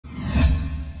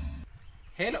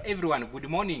Hello everyone, good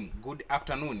morning, good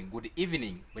afternoon, good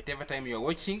evening. Whatever time you are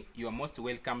watching, you are most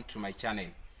welcome to my channel.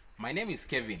 My name is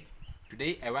Kevin.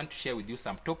 Today I want to share with you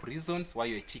some top reasons why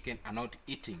your chicken are not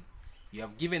eating. You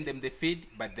have given them the feed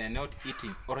but they are not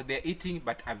eating, or they are eating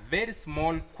but a very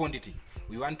small quantity.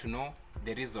 We want to know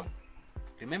the reason.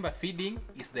 Remember, feeding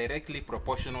is directly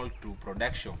proportional to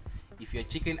production. If your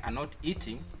chicken are not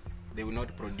eating, they will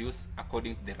not produce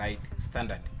according to the right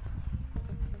standard.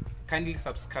 Kindly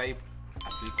subscribe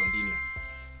as we continue.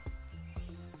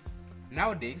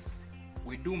 Nowadays,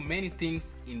 we do many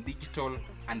things in digital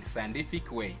and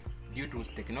scientific way due to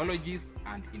technologies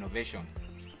and innovation.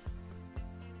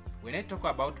 When I talk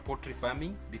about poultry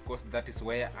farming, because that is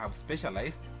where I've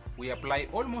specialized, we apply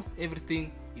almost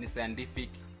everything in a scientific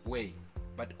way,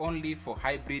 but only for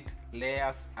hybrid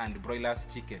layers and broilers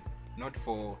chicken, not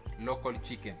for local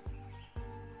chicken.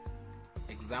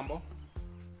 Example,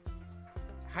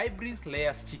 hybrid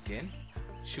layers chicken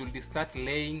should start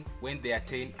laying when they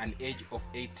attain an age of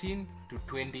 18 to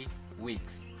 20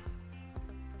 weeks.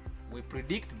 We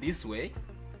predict this way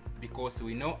because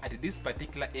we know at this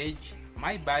particular age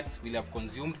my birds will have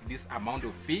consumed this amount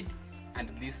of feed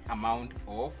and this amount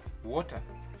of water.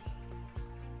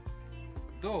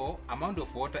 Though amount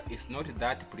of water is not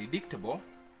that predictable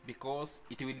because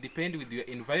it will depend with your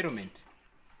environment.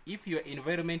 If your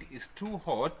environment is too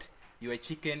hot, your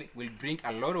chicken will drink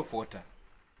a lot of water.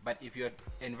 But if your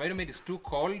environment is too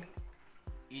cold,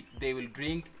 they will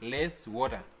drink less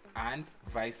water, and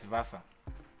vice versa.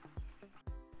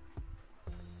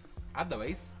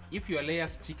 Otherwise, if your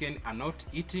layers chicken are not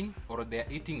eating or they are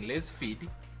eating less feed,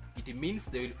 it means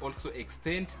they will also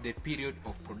extend the period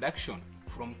of production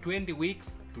from 20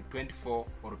 weeks to 24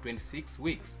 or 26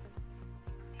 weeks.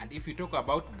 And if you talk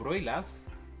about broilers,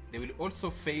 they will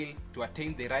also fail to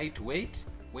attain the right weight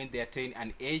when they attain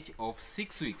an age of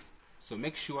 6 weeks. So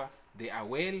make sure they are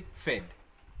well fed.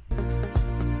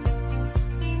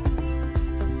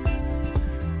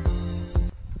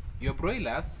 Your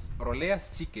broilers or layers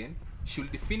chicken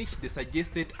should finish the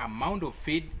suggested amount of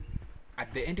feed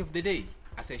at the end of the day.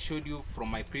 As I showed you from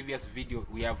my previous video,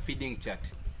 we have feeding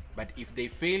chart. But if they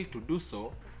fail to do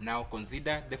so, now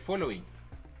consider the following.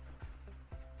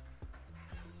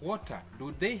 Water.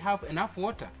 Do they have enough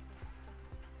water?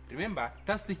 Remember,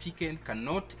 thirsty chicken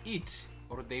cannot eat,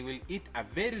 or they will eat a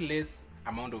very less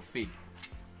amount of feed.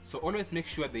 So always make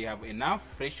sure they have enough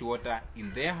fresh water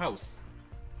in their house.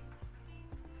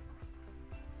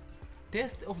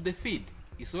 Taste of the feed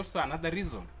is also another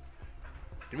reason.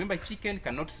 Remember, chicken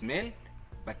cannot smell,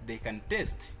 but they can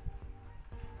taste.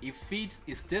 If feed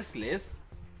is tasteless,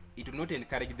 it will not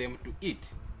encourage them to eat.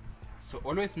 So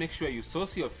always make sure you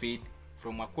source your feed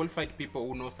from a qualified people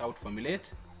who knows how to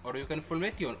formulate, or you can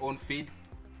formulate your own feed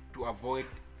to avoid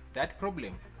that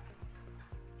problem.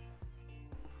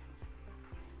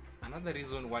 Another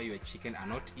reason why your chicken are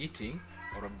not eating,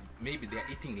 or maybe they are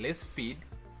eating less feed,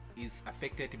 is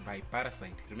affected by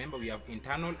parasite. Remember, we have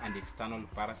internal and external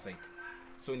parasite.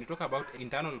 So when you talk about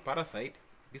internal parasite,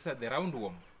 these are the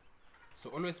roundworm. So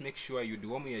always make sure you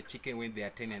deworm your chicken when they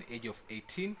attain an age of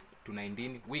 18 to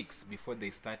 19 weeks before they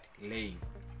start laying,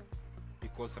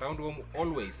 because roundworm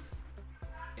always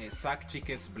suck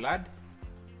chicken's blood,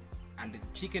 and the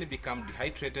chicken become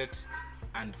dehydrated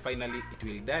and finally it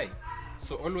will die.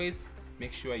 So always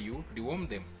make sure you deworm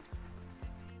them.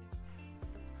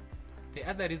 The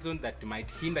other reason that might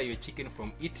hinder your chicken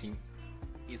from eating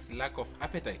is lack of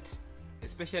appetite.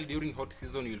 Especially during hot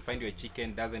season, you will find your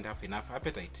chicken doesn't have enough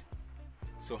appetite.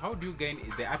 So how do you gain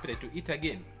the appetite to eat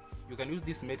again? You can use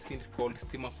this medicine called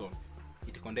stimosol.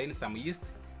 It contains some yeast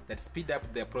that speed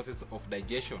up the process of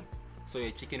digestion, so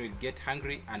your chicken will get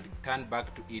hungry and turn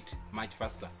back to eat much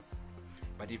faster.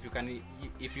 But if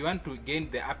you want to gain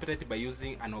the appetite by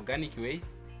using an organic way,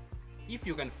 if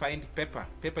you can find pepper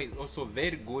is also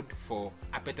very good for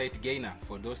appetite gainer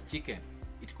for those chicken.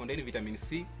 It contains vitamin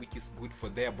C, which is good for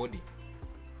their body.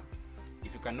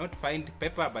 If you cannot find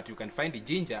pepper but you can find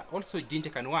ginger, also ginger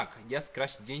can work. Just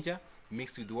crush ginger,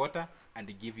 mix with water, and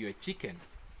give your chicken.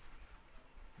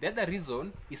 The other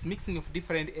reason is mixing of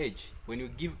different age. When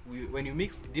you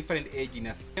mix different age in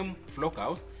a same flock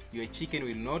house, your chicken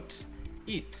will not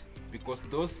eat, because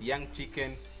those young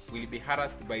chicken will be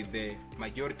harassed by the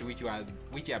majority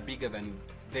which are bigger than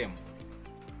them.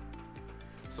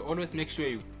 So always make sure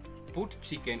you put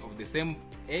chicken of the same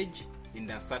age in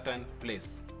a certain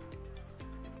place.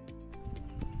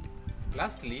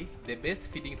 Lastly, the best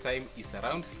feeding time is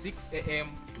around 6 AM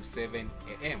to 7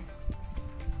 AM.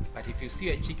 But if you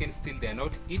see a chicken still they are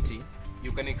not eating,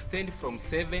 you can extend from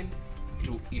 7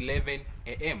 to 11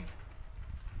 AM.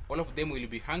 All of them will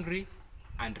be hungry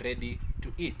and ready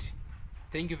to eat.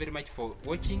 Thank you very much for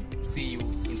watching. See you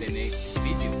in the next video.